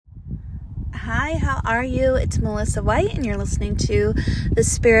Hi, how are you? It's Melissa White, and you're listening to the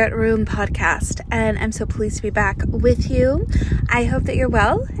Spirit Room podcast, and I'm so pleased to be back with you. I hope that you're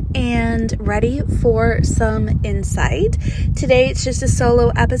well and ready for some insight. Today, it's just a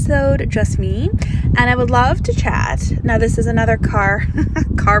solo episode, just me, and I would love to chat. Now, this is another car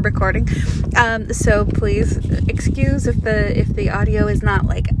recording, so please excuse if the audio is not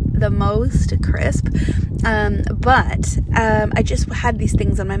like the most crisp, but I just had these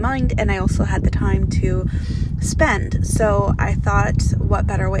things on my mind, and I also had the time to spend, so I thought, what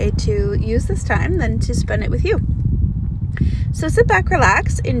better way to use this time than to spend it with you? So sit back,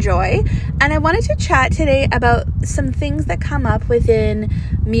 relax, enjoy, and I wanted to chat today about some things that come up within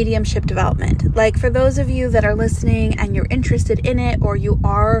mediumship development. Like, for those of you that are listening and you're interested in it, or you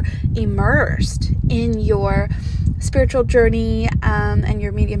are immersed in your spiritual journey and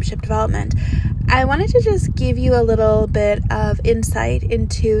your mediumship development, I wanted to just give you a little bit of insight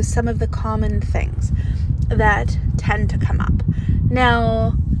into some of the common things that tend to come up.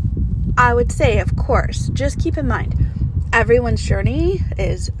 Now, I would say, of course, just keep in mind, everyone's journey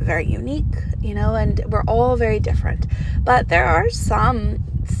is very unique, and we're all very different. But there are some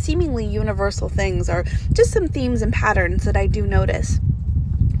seemingly universal things, or just some themes and patterns that I do notice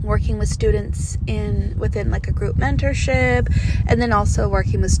working with students within like a group mentorship, and then also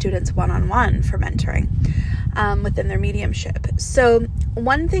working with students one-on-one for mentoring within their mediumship. So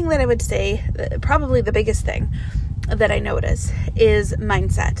one thing that I would say, probably the biggest thing that I notice, is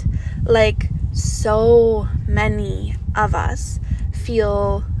mindset. Like, so many of us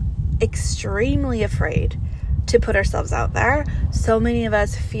feel extremely afraid to put ourselves out there. So many of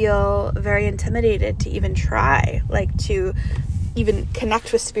us feel very intimidated to even try, like to even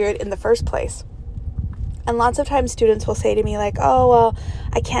connect with spirit in the first place. And lots of times students will say to me like, oh, well,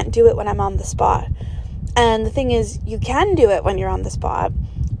 I can't do it when I'm on the spot. And the thing is, you can do it when you're on the spot.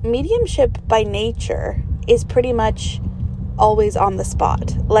 Mediumship by nature is pretty much always on the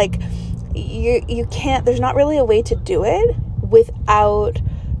spot. Like, you can't, there's not really a way to do it without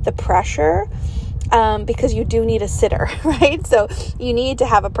the pressure, because you do need a sitter, right? So you need to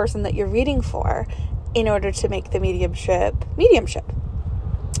have a person that you're reading for in order to make the mediumship.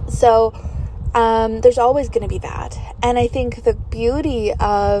 So there's always going to be that. And I think the beauty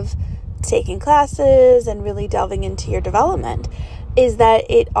of taking classes and really delving into your development is that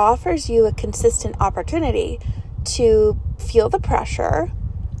it offers you a consistent opportunity to feel the pressure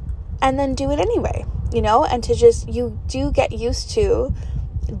and then do it anyway, and to just, you do get used to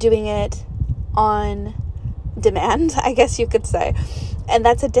doing it on demand, I guess you could say. And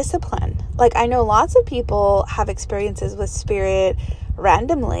that's a discipline. Like, I know lots of people have experiences with spirit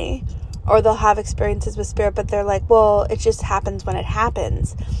randomly, or they'll have experiences with spirit, but they're like, well, it just happens when it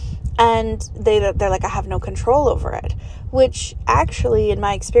happens. And they're like, I have no control over it, which actually, in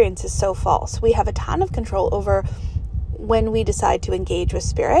my experience, is so false. We have a ton of control over when we decide to engage with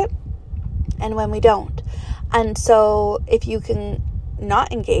spirit and when we don't. And so if you can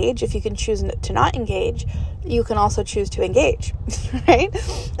not engage, if you can choose to not engage, you can also choose to engage, right?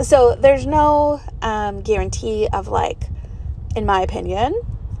 So there's no guarantee of, like, in my opinion,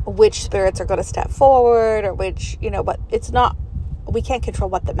 which spirits are going to step forward, or which, but it's not, we can't control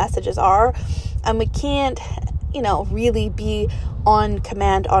what the messages are, and we can't, really be on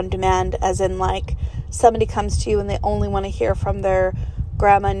command, on demand, as in, like, somebody comes to you and they only want to hear from their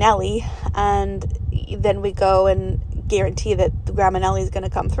Grandma Nellie, and then we go and guarantee that the Grandma Nellie is going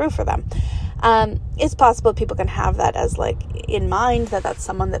to come through for them. It's possible people can have that as, like, in mind, that that's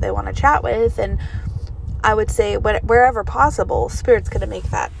someone that they want to chat with, and I would say wherever possible, Spirit's going to make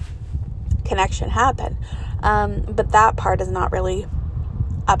that connection happen. But that part is not really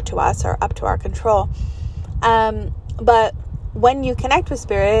up to us or up to our control. But when you connect with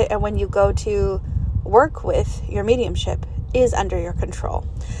Spirit and when you go to work with your mediumship, is under your control.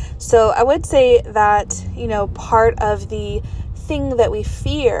 So I would say that, part of the thing that we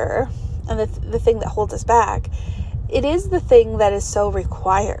fear and the thing that holds us back, it is the thing that is so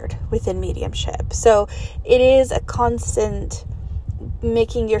required within mediumship. So it is a constant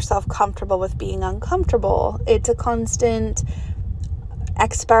making yourself comfortable with being uncomfortable. It's a constant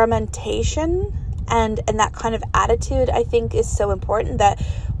experimentation, and that kind of attitude, I think, is so important. That,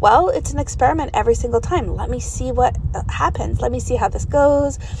 well, it's an experiment every single time. Let me see what happens. Let me see how this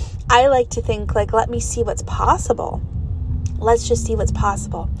goes. I like to think, like, let me see what's possible. Let's just see what's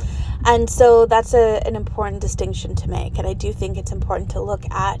possible. And so that's an important distinction to make. And I do think it's important to look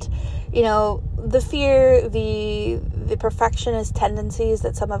at, the fear, the perfectionist tendencies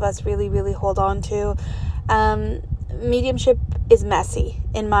that some of us really, really hold on to. Mediumship is messy,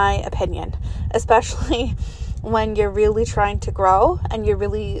 in my opinion, especially when you're really trying to grow and you're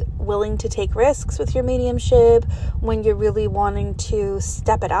really willing to take risks with your mediumship, when you're really wanting to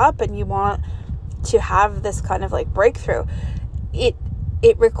step it up and you want to have this kind of like breakthrough, it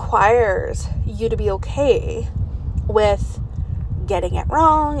requires you to be okay with getting it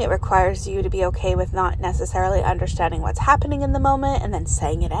wrong. It requires you to be okay with not necessarily understanding what's happening in the moment and then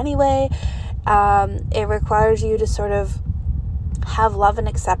saying it anyway. It requires you to sort of have love and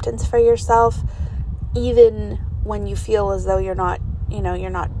acceptance for yourself, even when you feel as though you're not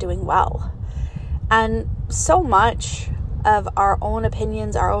doing well. And so much of our own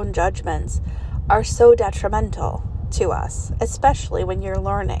opinions, our own judgments are so detrimental to us, especially when you're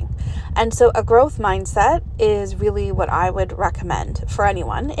learning. And so a growth mindset is really what I would recommend for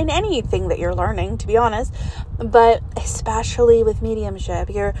anyone in anything that you're learning, to be honest, but especially with mediumship.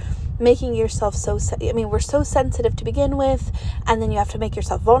 You're making yourself we're so sensitive to begin with, and then you have to make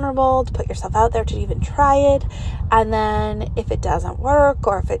yourself vulnerable to put yourself out there to even try it. And then if it doesn't work,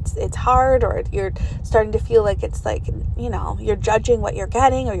 or if it's hard, or you're starting to feel like it's like, you're judging what you're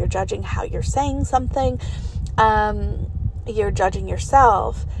getting, or you're judging how you're saying something, you're judging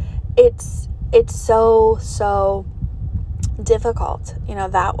yourself. It's so difficult,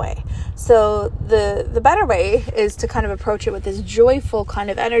 that way. So the better way is to kind of approach it with this joyful kind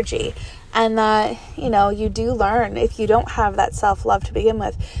of energy, and that, you do learn. If you don't have that self-love to begin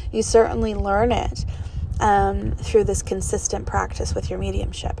with, you certainly learn it through this consistent practice with your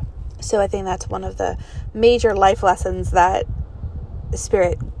mediumship. So I think that's one of the major life lessons that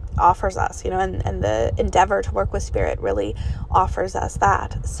Spirit offers us, and the endeavor to work with Spirit really offers us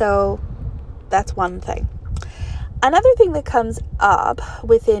that. So that's one thing. Another thing that comes up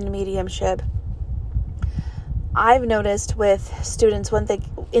within mediumship, I've noticed with students when they,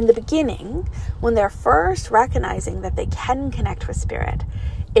 in the beginning, when they're first recognizing that they can connect with Spirit,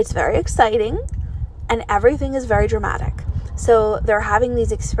 it's very exciting and everything is very dramatic. So they're having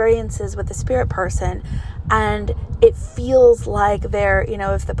these experiences with the Spirit person, and it feels like they're,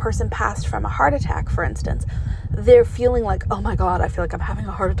 if the person passed from a heart attack, for instance, they're feeling like, oh my God, I feel like I'm having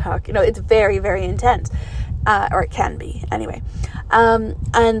a heart attack. It's very, very intense. Or it can be anyway.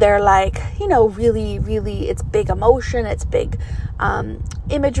 And they're like, really, really, it's big emotion. It's big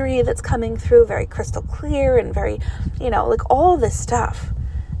imagery that's coming through, very crystal clear and very, like all this stuff.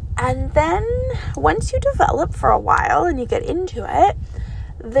 And then once you develop for a while and you get into it,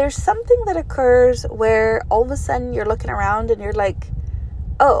 there's something that occurs where all of a sudden you're looking around and you're like,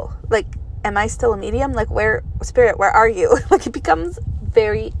 oh, like, am I still a medium? Like, Spirit, where are you? Like, it becomes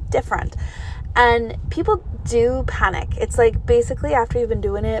very different. And people do panic. It's like basically after you've been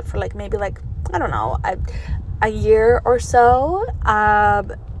doing it for maybe I don't know, a year or so.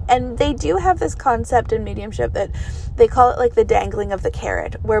 And they do have this concept in mediumship that they call it like the dangling of the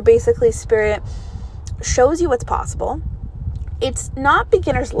carrot, where basically Spirit shows you what's possible. It's not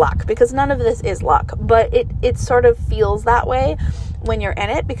beginner's luck, because none of this is luck, but it sort of feels that way when you're in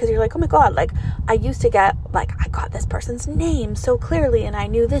it, because you're like, oh my God, like I used to get, like, I got this person's name so clearly and I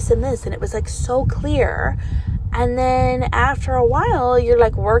knew this and this, and it was like so clear. And then after a while, you're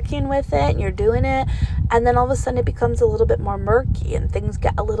like working with it and you're doing it. And then all of a sudden it becomes a little bit more murky and things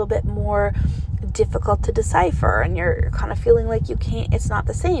get a little bit more difficult to decipher. And you're kind of feeling like it's not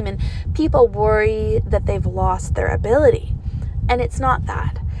the same. And people worry that they've lost their ability. And it's not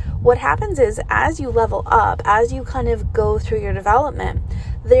that. What happens is, as you level up, as you kind of go through your development,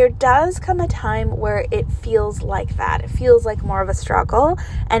 there does come a time where it feels like that. It feels like more of a struggle,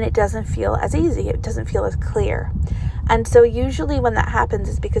 and it doesn't feel as easy. It doesn't feel as clear. And so usually when that happens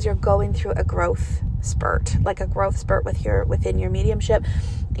is because you're going through a growth spurt, like a growth spurt within your mediumship.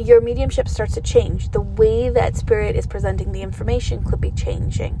 Your mediumship starts to change. The way that Spirit is presenting the information could be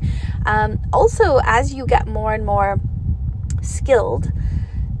changing. Also, as you get more and more skilled,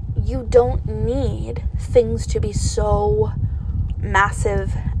 you don't need things to be so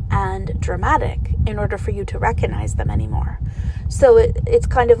massive and dramatic in order for you to recognize them anymore. So it's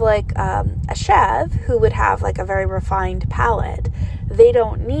kind of like a chef who would have like a very refined palate. They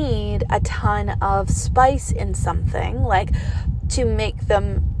don't need a ton of spice in something like to make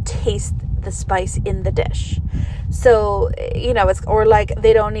them taste the spice in the dish. So, it's, or like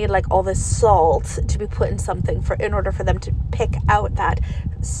they don't need like all this salt to be put in something in order for them to pick out that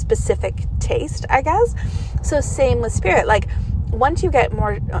specific taste, I guess. So same with Spirit. Like once you get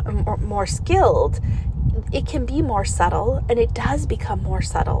more skilled, it can be more subtle, and it does become more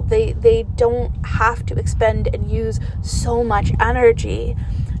subtle. They don't have to expend and use so much energy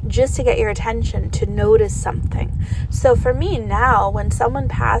just to get your attention to notice something. So for me now, when someone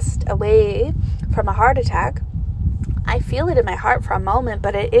passed away from a heart attack, I feel it in my heart for a moment,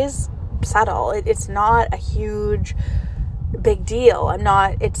 but it is subtle. It's not a huge big deal.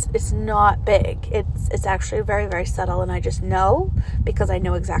 It's not big. It's actually very, very subtle, and I just know because I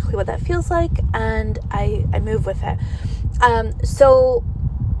know exactly what that feels like, and I move with it. So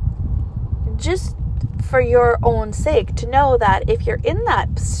just for your own sake, to know that if you're in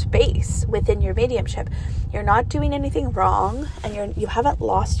that space within your mediumship, you're not doing anything wrong, and you haven't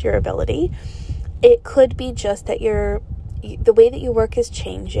lost your ability. It could be just that the way that you work is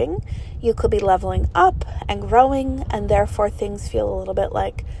changing. You could be leveling up and growing, and therefore things feel a little bit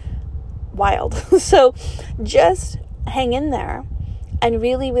like wild. So just hang in there and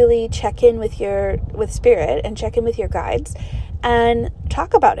really, really check in with spirit, and check in with your guides and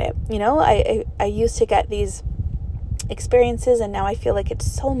talk about it. I used to get these experiences, and now I feel like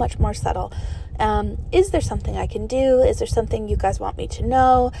it's so much more subtle. Is there something I can do? Is there something you guys want me to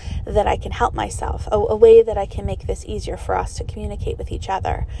know that I can help myself? A way that I can make this easier for us to communicate with each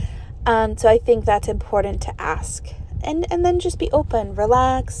other. So I think that's important to ask. And then just be open,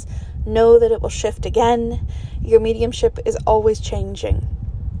 relax, know that it will shift again. Your mediumship is always changing.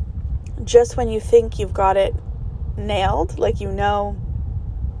 Just when you think you've got it nailed, like you know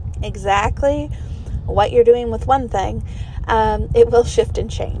exactly what you're doing with one thing, it will shift and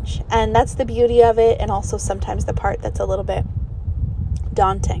change. And that's the beauty of it, and also sometimes the part that's a little bit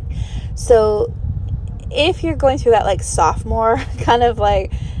daunting. So if you're going through that like sophomore kind of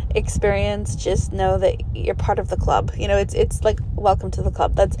like experience, just know that you're part of the club. It's like, welcome to the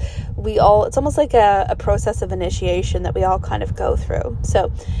club. It's almost like a process of initiation that we all kind of go through.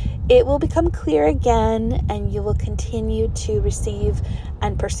 So it will become clear again, and you will continue to receive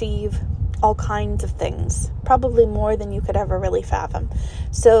and perceive all kinds of things, probably more than you could ever really fathom.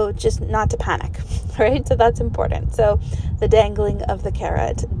 So just not to panic, right? So that's important. So the dangling of the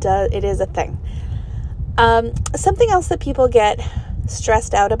carrot, it is a thing. Something else that people get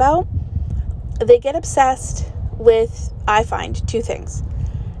stressed out about, they get obsessed with, I find, two things.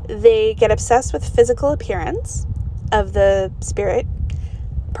 They get obsessed with physical appearance of the spirit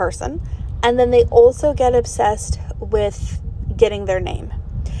person, and then they also get obsessed with getting their name.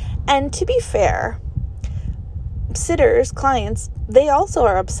 And to be fair, sitters, clients, they also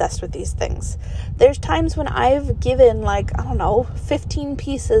are obsessed with these things. There's times when I've given 15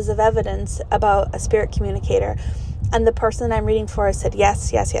 pieces of evidence about a spirit communicator, and the person I'm reading for has said yes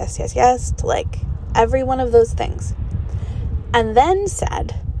to like every one of those things. And then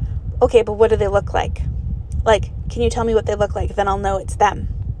said, okay, but what do they look like? Like, can you tell me what they look like? Then I'll know it's them.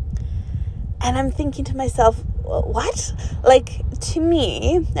 And I'm thinking to myself, what? Like, to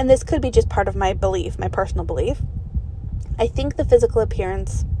me, and this could be just part of my belief, my personal belief, I think the physical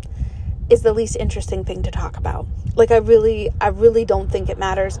appearance is the least interesting thing to talk about. Like, I really don't think it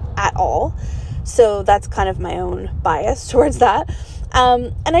matters at all. So that's kind of my own bias towards that.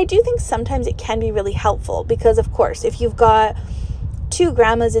 And I do think sometimes it can be really helpful because, of course, if you've got two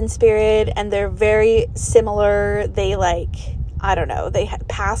grandmas in spirit and they're very similar, they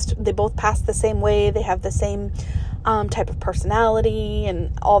they both passed the same way, they have the same type of personality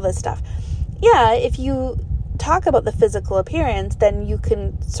and all this stuff. Yeah, if you talk about the physical appearance, then you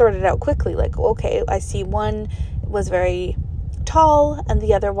can sort it out quickly. Like, okay, I see one was very tall and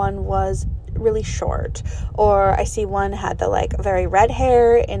the other one was really short, or I see one had the very red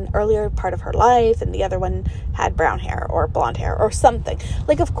hair in earlier part of her life and the other one had brown hair or blonde hair or something.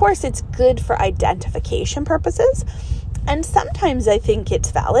 Like, of course it's good for identification purposes, and sometimes I think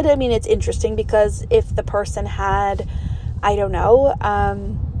it's valid. I mean, it's interesting because if the person had,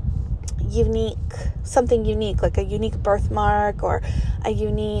 something unique, like a unique birthmark or a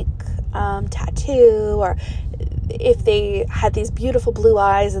unique tattoo, or if they had these beautiful blue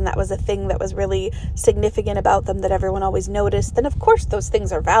eyes and that was a thing that was really significant about them that everyone always noticed, then of course those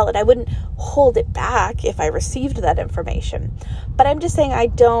things are valid. I wouldn't hold it back if I received that information. But I'm just saying I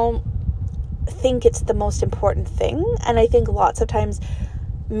don't think it's the most important thing. And I think lots of times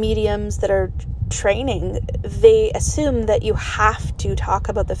mediums that are training, they assume that you have to talk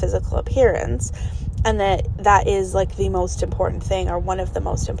about the physical appearance and that is like the most important thing or one of the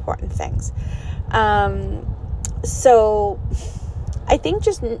most important things. So I think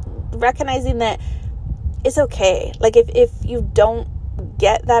just recognizing that it's okay. Like if you don't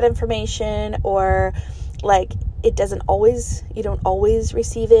get that information, or like you don't always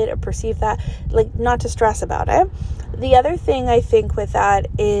receive it or perceive that, like, not to stress about it. The other thing I think with that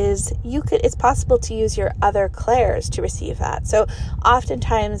is it's possible to use your other clairs to receive that. So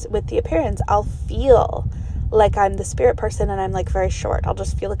oftentimes with the appearance, I'll feel like I'm the spirit person and I'm like very short. I'll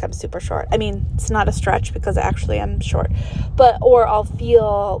just feel like I'm super short. I mean, it's not a stretch because actually I'm short, or I'll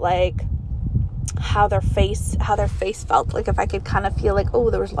feel like how their face felt. Like if I could kind of feel like, oh,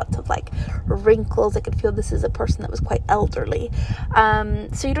 there was lots of like wrinkles, I could feel this is a person that was quite elderly.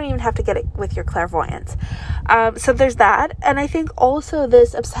 So you don't even have to get it with your clairvoyance. So there's that. And I think also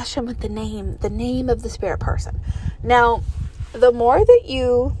this obsession with the name of the spirit person. Now, the more that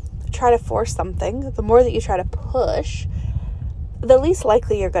you try to force something, the more that you try to push, the least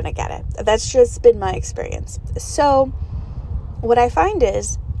likely you're going to get it. That's just been my experience. So what I find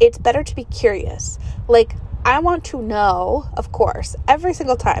is it's better to be curious. Like, I want to know, of course, every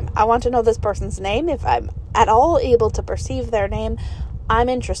single time, I want to know this person's name. If I'm at all able to perceive their name, I'm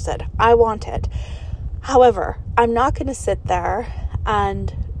interested. I want it. However, I'm not going to sit there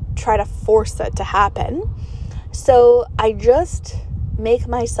and try to force it to happen. So I just make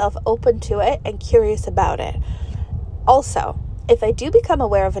myself open to it and curious about it. Also, if I do become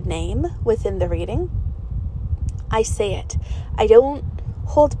aware of a name within the reading, I say it. I don't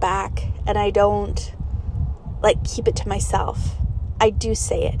hold back, and I don't like keep it to myself. I do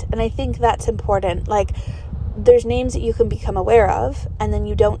say it. And I think that's important. Like, there's names that you can become aware of, and then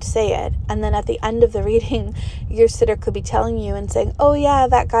you don't say it. And then at the end of the reading, your sitter could be telling you and saying, oh yeah,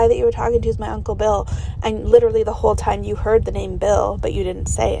 that guy that you were talking to is my Uncle Bill. And literally the whole time you heard the name Bill, but you didn't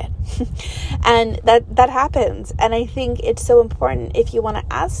say it. And that happens. And I think it's so important, if you want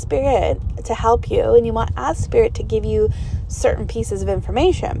to ask Spirit to help you, and you want to ask Spirit to give you certain pieces of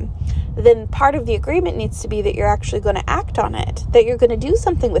information, then part of the agreement needs to be that you're actually going to act on it, that you're going to do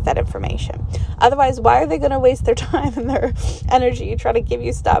something with that information. Otherwise, why are they going to waste their time and their energy trying to give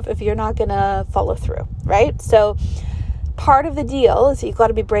you stuff if you're not going to follow through, right? So part of the deal is that you've got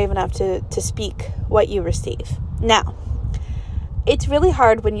to be brave enough to speak what you receive. Now, it's really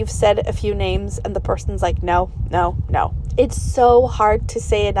hard when you've said a few names and the person's like, no. It's so hard to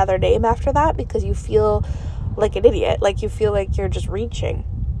say another name after that, because you feel like an idiot, like you feel like you're just reaching.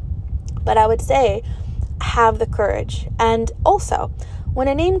 But I would say, have the courage. And also, when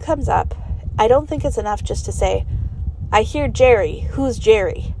a name comes up, I don't think it's enough just to say, I hear Jerry. Who's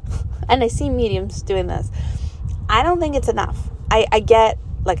Jerry? And I see mediums doing this. I don't think it's enough. I get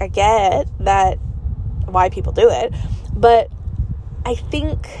that why people do it, but I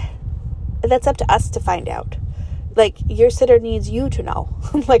think that's up to us to find out. Like, your sitter needs you to know,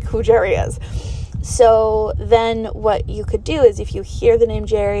 like, who Jerry is. So then what you could do is, if you hear the name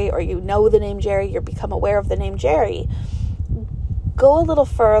Jerry, or you know the name Jerry, you become aware of the name Jerry, go a little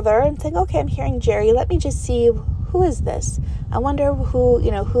further and think, okay, I'm hearing Jerry. Let me just see, who is this? I wonder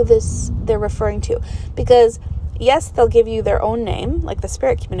who this they're referring to. Because yes, they'll give you their own name, like the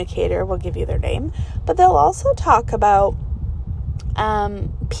spirit communicator will give you their name, but they'll also talk about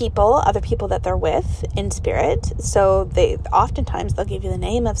other people that they're with in spirit. So oftentimes they'll give you the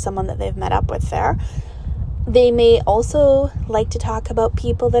name of someone that they've met up with there. They may also like to talk about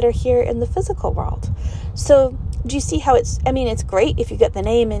people that are here in the physical world. So do you see how it's great if you get the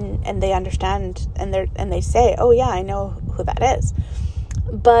name and they understand and they say, oh yeah, I know who that is.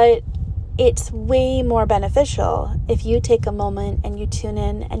 But it's way more beneficial if you take a moment and you tune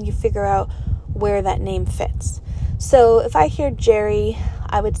in and you figure out where that name fits. So if I hear Jerry,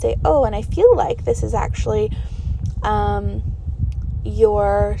 I would say, oh, and I feel like this is actually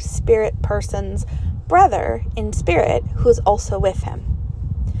your spirit person's brother in spirit who's also with him.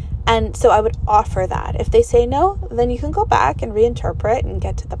 And so I would offer that. If they say no, then you can go back and reinterpret and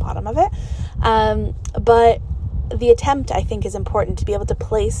get to the bottom of it. But the attempt, I think, is important to be able to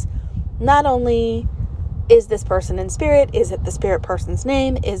place, not only is this person in spirit, is it the spirit person's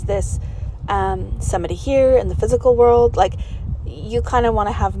name, is this somebody here in the physical world? Like, you kind of want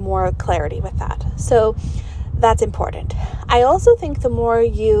to have more clarity with that. So that's important. I also think the more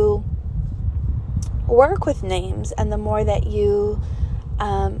you work with names and the more that you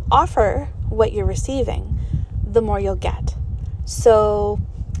offer what you're receiving, the more you'll get. So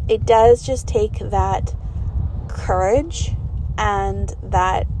it does just take that courage and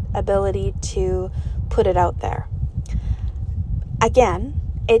that ability to put it out there. Again,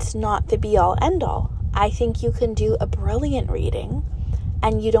 it's not the be-all, end-all. I think you can do a brilliant reading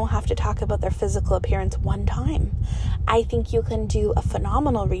and you don't have to talk about their physical appearance one time. I think you can do a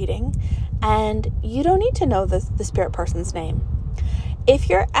phenomenal reading and you don't need to know the spirit person's name. If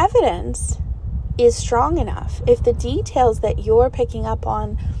your evidence is strong enough, if the details that you're picking up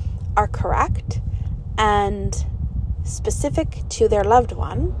on are correct and specific to their loved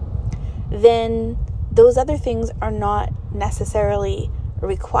one, then those other things are not necessarily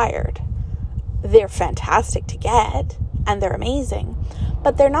required. They're fantastic to get and they're amazing,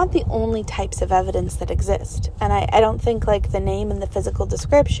 but they're not the only types of evidence that exist. And I don't think like the name and the physical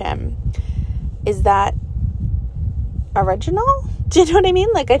description is that original. Do you know what I mean?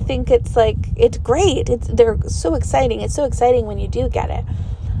 Like, I think it's like, it's great. They're so exciting. It's so exciting when you do get it.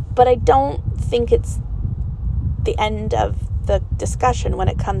 But I don't think it's the end of the discussion when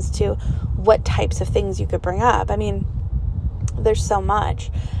it comes to what types of things you could bring up. I mean, there's so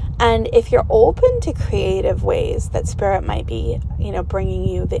much. And if you're open to creative ways that spirit might be, bringing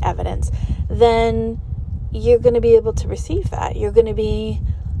you the evidence, then you're going to be able to receive that. You're going to be,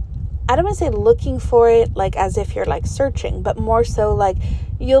 I don't want to say looking for it like as if you're like searching, but more so like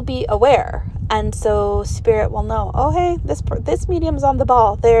you'll be aware. And so spirit will know, oh, hey, this medium's on the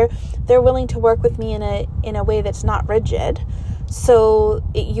ball. They're willing to work with me in a way that's not rigid. So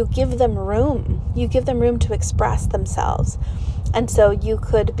you give them room. You give them room to express themselves. And so you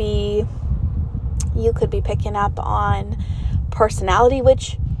could be picking up on personality,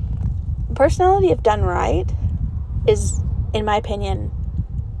 which personality, if done right, is, in my opinion,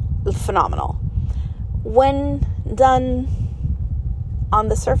 phenomenal. When done on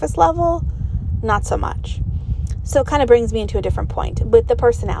the surface level, not so much. So it kind of brings me into a different point with the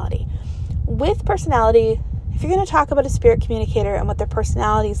personality. With personality, if you're going to talk about a spirit communicator and what their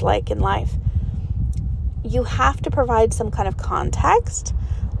personality is like in life, you have to provide some kind of context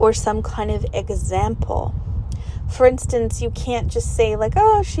or some kind of example. For instance, you can't just say like,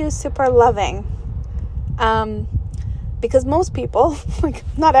 oh, she was super loving. Because most people, like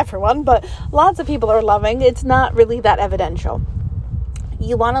not everyone, but lots of people are loving. It's not really that evidential.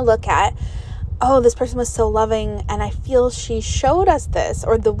 You want to look at, oh, this person was so loving and I feel she showed us this,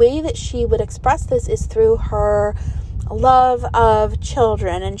 or the way that she would express this is through her love of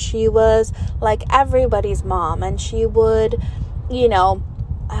children, and she was like everybody's mom, and she would,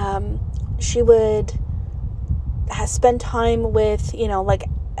 she would spend time with, like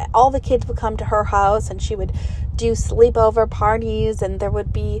all the kids would come to her house and she would do sleepover parties, and there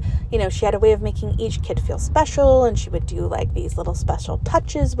would be, she had a way of making each kid feel special, and she would do like these little special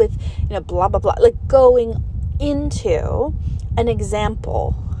touches with, blah, blah, blah, like going into an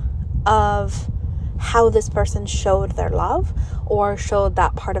example of how this person showed their love or showed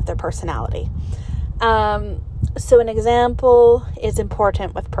that part of their personality. So an example is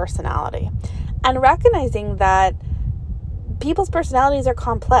important with personality, and recognizing that people's personalities are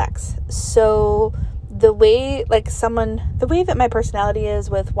complex. So the way that my personality is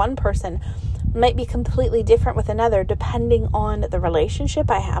with one person might be completely different with another, depending on the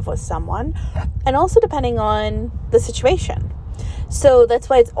relationship I have with someone, and also depending on the situation. So that's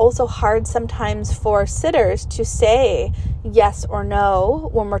why it's also hard sometimes for sitters to say yes or no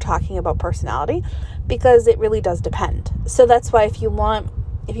when we're talking about personality, because it really does depend. So that's why if you want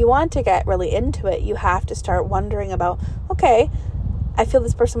to get really into it, you have to start wondering about, okay, I feel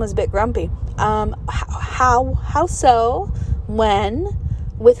this person was a bit grumpy. How so? When?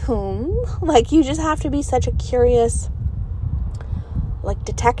 With whom? Like, you just have to be such a curious, like,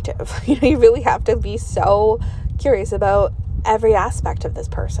 detective. You really have to be so curious about every aspect of this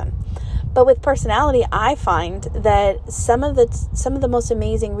person. But with personality, I find that some of the most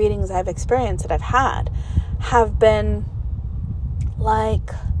amazing readings I've experienced that I've had have been like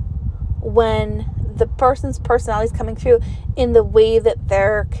when the person's personality is coming through in the way that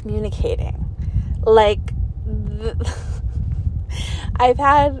they're communicating. Like, I've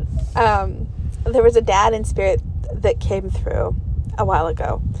had, there was a dad in spirit that came through a while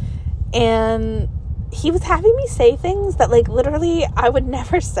ago, and he was having me say things that, like, literally I would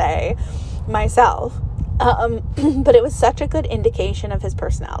never say myself. But it was such a good indication of his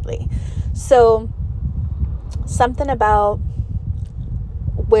personality. So something about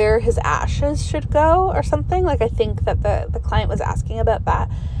where his ashes should go or something. Like, I think that the client was asking about that.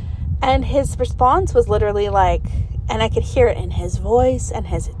 And his response was literally like, and I could hear it in his voice and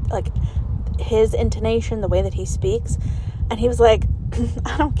his intonation, the way that he speaks. And he was like,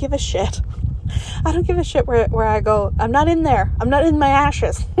 I don't give a shit. I don't give a shit where I go. I'm not in there. I'm not in my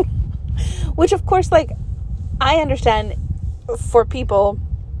ashes. Which, of course, like, I understand for people,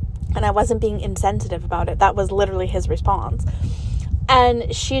 and I wasn't being insensitive about it. That was literally his response.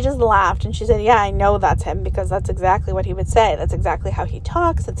 And she just laughed and she said, yeah, I know that's him, because that's exactly what he would say. That's exactly how he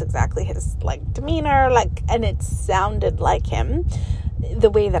talks. That's exactly his, like, demeanor. Like, and it sounded like him the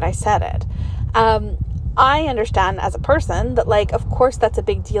way that I said it. I understand as a person that, like, of course, that's a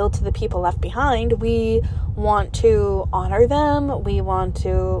big deal to the people left behind. We want to honor them. We want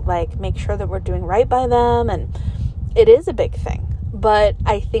to, like, make sure that we're doing right by them. And it is a big thing. But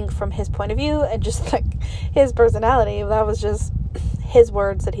I think from his point of view and just, like, his personality, that was just his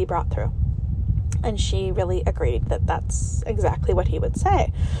words that he brought through. And she really agreed that that's exactly what he would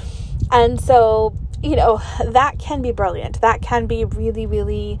say. And so, that can be brilliant. That can be really,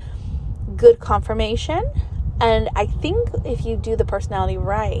 really good confirmation. And I think if you do the personality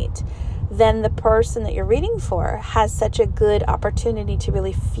right, then the person that you're reading for has such a good opportunity to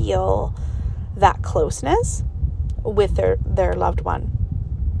really feel that closeness with their loved one.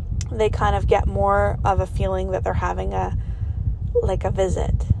 They kind of get more of a feeling that they're having a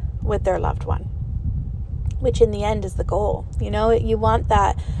visit with their loved one, which in the end is the goal. You want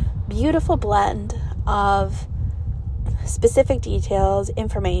that beautiful blend of specific details,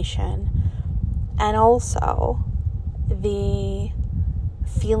 information, and also the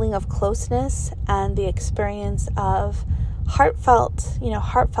feeling of closeness and the experience of heartfelt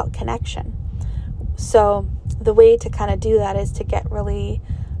connection. So the way to kind of do that is to get really,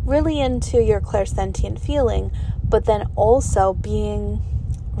 really into your clairsentient feeling, but then also being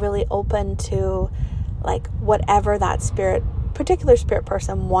really open to like whatever that particular spirit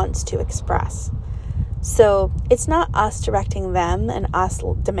person wants to express. So it's not us directing them and us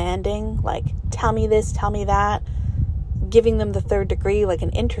demanding, like, tell me this, tell me that, giving them the third degree like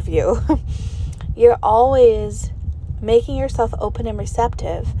an interview. You're always making yourself open and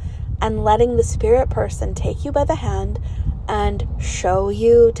receptive and letting the spirit person take you by the hand and show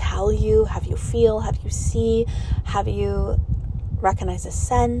you, tell you, have you feel, have you see, have you recognize a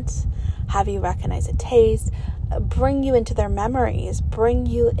scent, have you recognize a taste, bring you into their memories, bring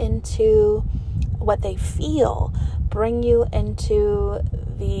you into what they feel, bring you into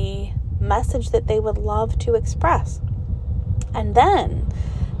the message that they would love to express. And then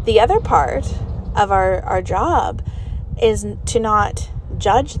the other part of our job is to not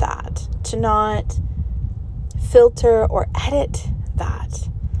judge that, to not filter or edit that,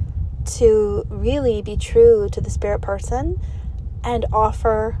 to really be true to the spirit person and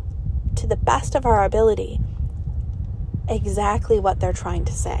offer to the best of our ability exactly what they're trying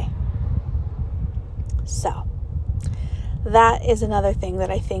to say. So that is another thing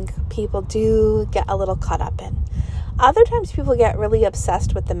that I think people do get a little caught up in. Other times people get really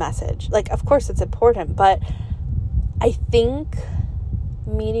obsessed with the message. Like, of course it's important, but I think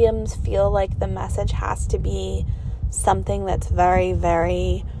mediums feel like the message has to be something that's very,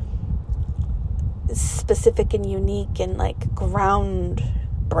 very specific and unique and like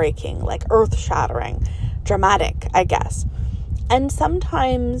groundbreaking, like earth-shattering, dramatic, I guess. And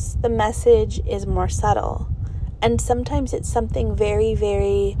sometimes the message is more subtle. And sometimes it's something very,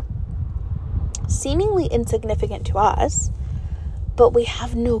 very seemingly insignificant to us, but we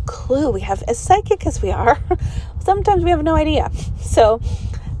have no clue. We have, as psychic as we are, sometimes we have no idea. So,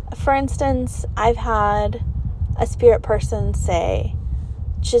 for instance, I've had a spirit person say,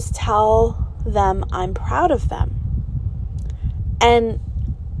 just tell them I'm proud of them. And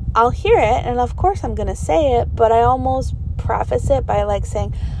I'll hear it, and of course I'm going to say it, but I almost preface it by like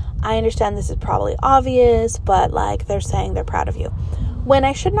saying, I understand this is probably obvious, but like they're saying they're proud of you. When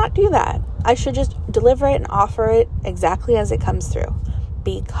I should not do that. I should just deliver it and offer it exactly as it comes through.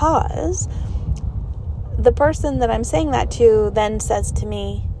 Because the person that I'm saying that to then says to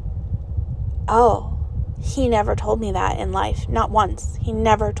me, oh, he never told me that in life. Not once. He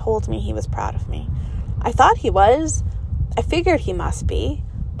never told me he was proud of me. I thought he was. I figured he must be,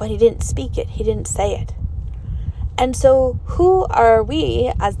 but he didn't speak it. He didn't say it. And so who are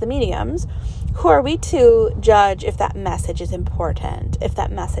we as the mediums? Who are we to judge if that message is important, if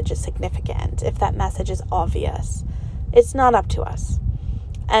that message is significant, if that message is obvious? It's not up to us.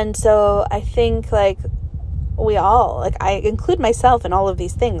 And so I think like we all, like I include myself in all of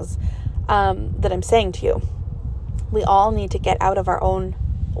these things that I'm saying to you. We all need to get out of our own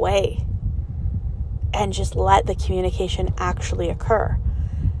way and just let the communication actually occur.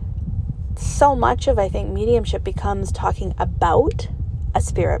 So much of, I think, mediumship becomes talking about a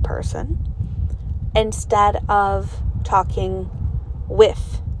spirit person instead of talking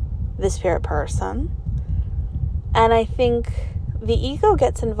with the spirit person. And I think the ego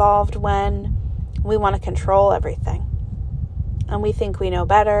gets involved when we want to control everything. And we think we know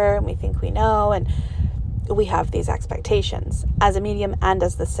better, and we think we know, and we have these expectations as a medium and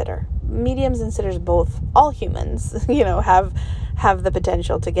as the sitter. Mediums and sitters both, all humans, have the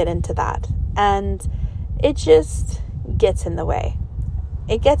potential to get into that. And it just gets in the way.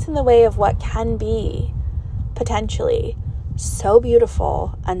 It gets in the way of what can be potentially so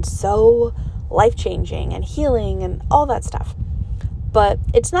beautiful and so life-changing and healing and all that stuff. But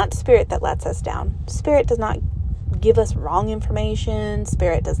it's not spirit that lets us down. Spirit does not give us wrong information.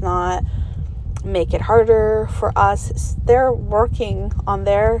 Spirit does not make it harder for us. They're working on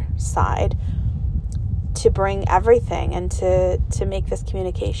their side to bring everything and to make this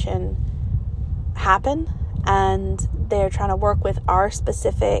communication happen. And they're trying to work with our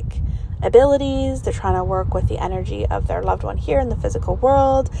specific abilities. They're trying to work with the energy of their loved one here in the physical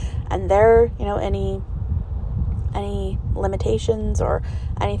world and their, any any limitations or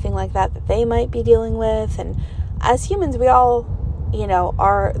anything like that they might be dealing with. And as humans, we all,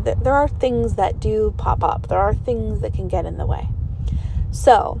 there are things that do pop up. There are things that can get in the way.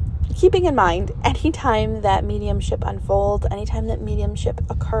 So keeping in mind, anytime that mediumship unfolds, anytime that mediumship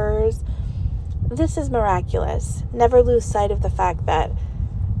occurs, this is miraculous. Never lose sight of the fact that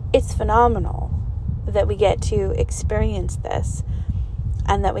it's phenomenal that we get to experience this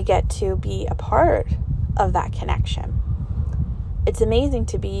and that we get to be a part of that connection. It's amazing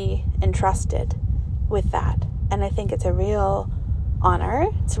to be entrusted with that. And I think it's a real honor.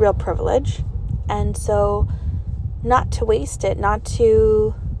 It's a real privilege. And so not to waste it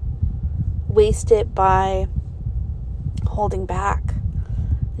by holding back,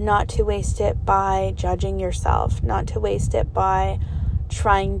 not to waste it by judging yourself, not to waste it by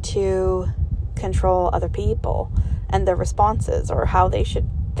trying to control other people and their responses or how they should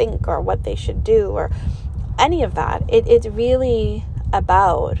think or what they should do or any of that. It's really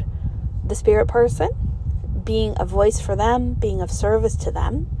about the spirit person, being a voice for them, being of service to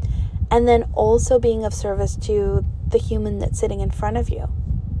them, and then also being of service to the human that's sitting in front of you.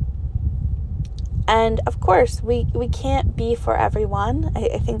 And of course, we can't be for everyone.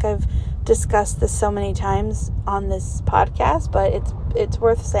 I think I've discussed this so many times on this podcast, but it's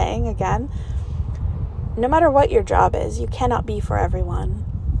worth saying again. No matter what your job is, you cannot be for everyone.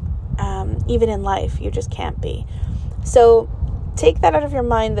 Even in life, you just can't be. So take that out of your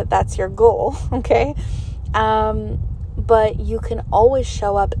mind that that's your goal, okay? But you can always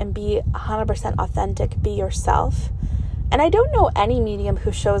show up and be 100% authentic, be yourself. And I don't know any medium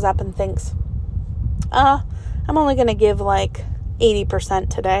who shows up and thinks, I'm only going to give like 80%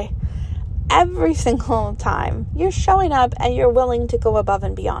 today. Every single time you're showing up and you're willing to go above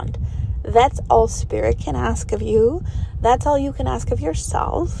and beyond. That's all spirit can ask of you. That's all you can ask of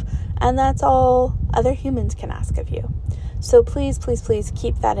yourself. And that's all other humans can ask of you. So please, please, please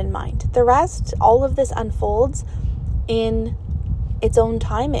keep that in mind. The rest, all of this unfolds in its own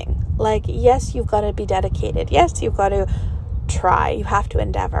timing. Like, yes, you've got to be dedicated. Yes, you've got to try. You have to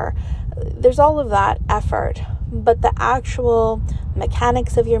endeavor. There's all of that effort. But the actual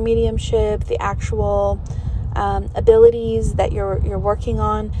mechanics of your mediumship, the actual abilities that you're working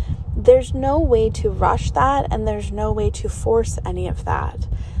on, there's no way to rush that, and there's no way to force any of that.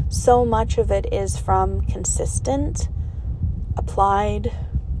 So much of it is from consistent, applied,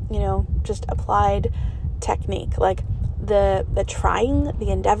 just applied technique, like the trying, the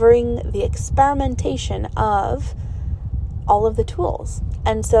endeavoring, the experimentation of all of the tools.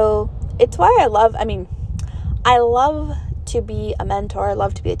 And so it's why I love to be a mentor. I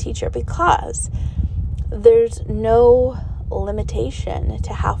love to be a teacher, because there's no limitation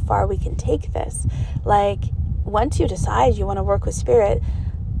to how far we can take this. Like, once you decide you want to work with spirit,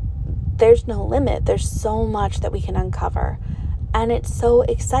 there's no limit. There's so much that we can uncover. And it's so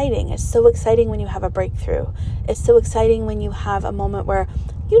exciting. It's so exciting when you have a breakthrough. It's so exciting when you have a moment where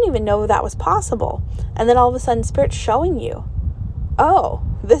you didn't even know that was possible. And then all of a sudden Spirit's showing you, oh,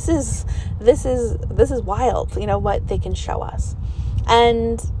 this is wild, what they can show us.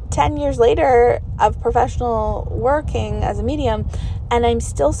 And 10 years later of professional working as a medium, and I'm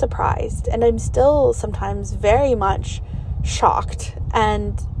still surprised, and I'm still sometimes very much shocked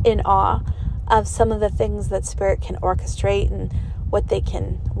and in awe of some of the things that Spirit can orchestrate and what they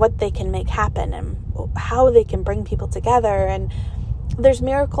can make happen and how they can bring people together. And there's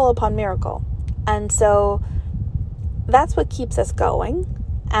miracle upon miracle. And so that's what keeps us going.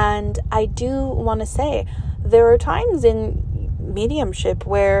 And I do want to say there are times in mediumship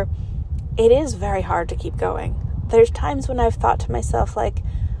where it is very hard to keep going. There's times when I've thought to myself, like,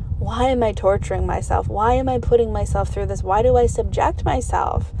 why am I torturing myself? Why am I putting myself through this? Why do I subject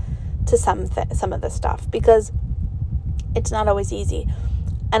myself to some of this stuff? Because it's not always easy.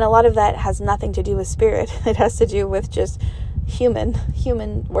 And a lot of that has nothing to do with spirit. It has to do with just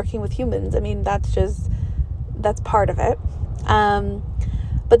human working with humans. I mean, that's part of it.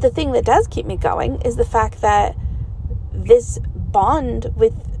 But the thing that does keep me going is the fact that this bond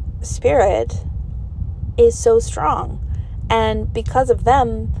with spirit is so strong. And because of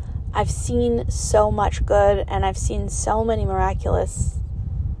them, I've seen so much good, and I've seen so many miraculous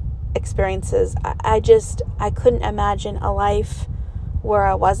experiences. I couldn't imagine a life where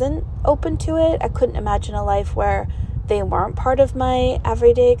I wasn't open to it. I couldn't imagine a life where they weren't part of my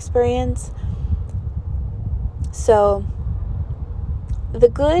everyday experience. So the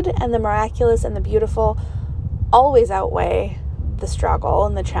good and the miraculous and the beautiful always outweigh the struggle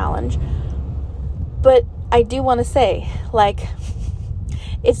and the challenge. But I do want to say, like,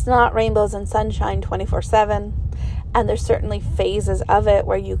 it's not rainbows and sunshine 24/7. And there's certainly phases of it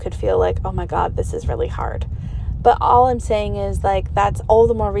where you could feel like, oh my God, this is really hard. But all I'm saying is, like, that's all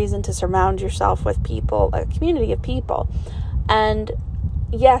the more reason to surround yourself with people, a community of people. And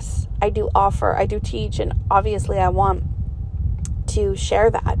yes, I do teach, and obviously I want to share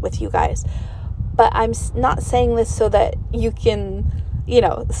that with you guys. But I'm not saying this so that you can,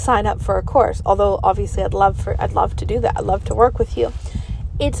 sign up for a course. Although obviously I'd love to do that. I'd love to work with you.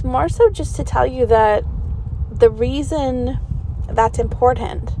 It's more so just to tell you that the reason that's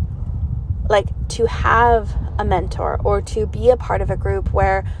important, like to have a mentor or to be a part of a group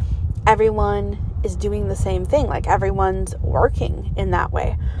where everyone is doing the same thing, like everyone's working in that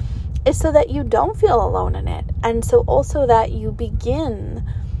way, is so that you don't feel alone in it. And so also that you begin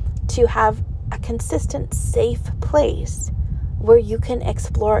to have a consistent, safe place where you can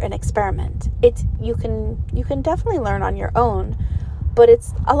explore and experiment. You can definitely learn on your own, but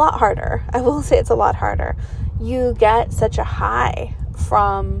it's a lot harder. I will say it's a lot harder. You get such a high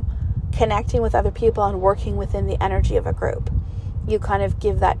from connecting with other people and working within the energy of a group. You kind of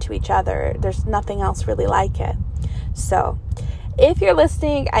give that to each other. There's nothing else really like it. So if you're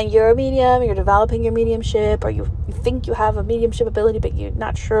listening and you're a medium, you're developing your mediumship, or you think you have a mediumship ability but you're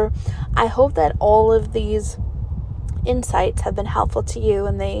not sure, I hope that all of these insights have been helpful to you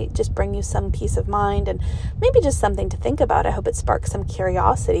and they just bring you some peace of mind and maybe just something to think about. I hope it sparks some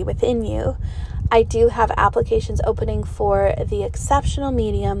curiosity within you. I do have applications opening for the Exceptional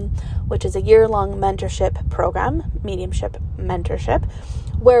Medium, which is a year-long mentorship program, mediumship mentorship,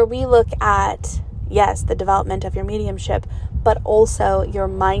 where we look at, yes, the development of your mediumship, but also your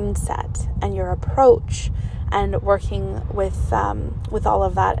mindset and your approach, and working with all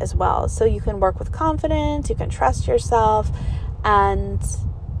of that as well. So you can work with confidence, you can trust yourself, and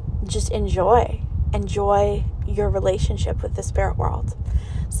just enjoy your relationship with the spirit world.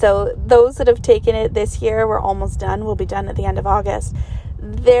 So those that have taken it this year, we're almost done. We'll be done at the end of August.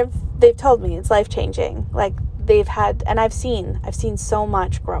 They've told me it's life-changing. Like they've had, and I've seen so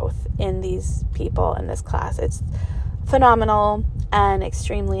much growth in these people in this class. It's phenomenal and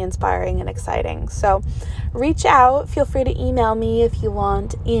extremely inspiring and exciting. So reach out. Feel free to email me if you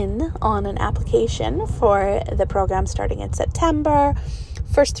want in on an application for the program starting in September.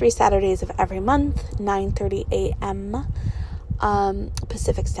 First 3 Saturdays of every month, 9:30 a.m.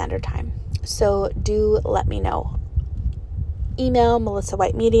 Pacific Standard Time. So do let me know. Email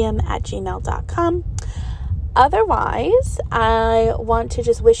melissawhitemedium@gmail.com. Otherwise, I want to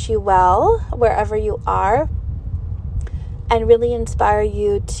just wish you well wherever you are and really inspire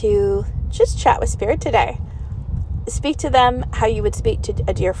you to just chat with Spirit today. Speak to them how you would speak to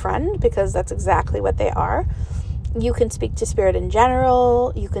a dear friend, because that's exactly what they are. You can speak to Spirit in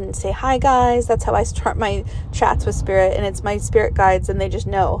general. You can say, hi guys. That's how I start my chats with Spirit. And it's my spirit guides, and they just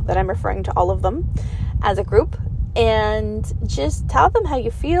know that I'm referring to all of them as a group. And just tell them how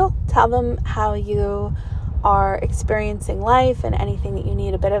you feel. Tell them how you are experiencing life and anything that you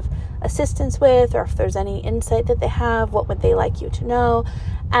need a bit of assistance with, or if there's any insight that they have, what would they like you to know,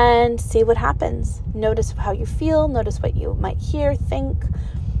 and see what happens. Notice how you feel. Notice what you might hear, think,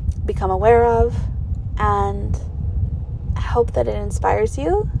 become aware of, and I hope that it inspires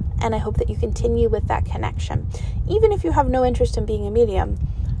you, and I hope that you continue with that connection. Even if you have no interest in being a medium,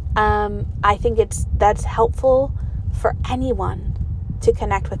 I think that's helpful for anyone to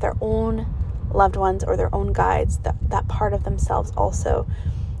connect with their own loved ones or their own guides, that part of themselves also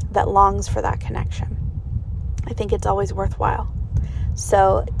that longs for that connection. I think it's always worthwhile.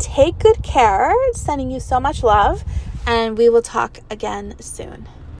 So take good care. Sending you so much love, and we will talk again soon.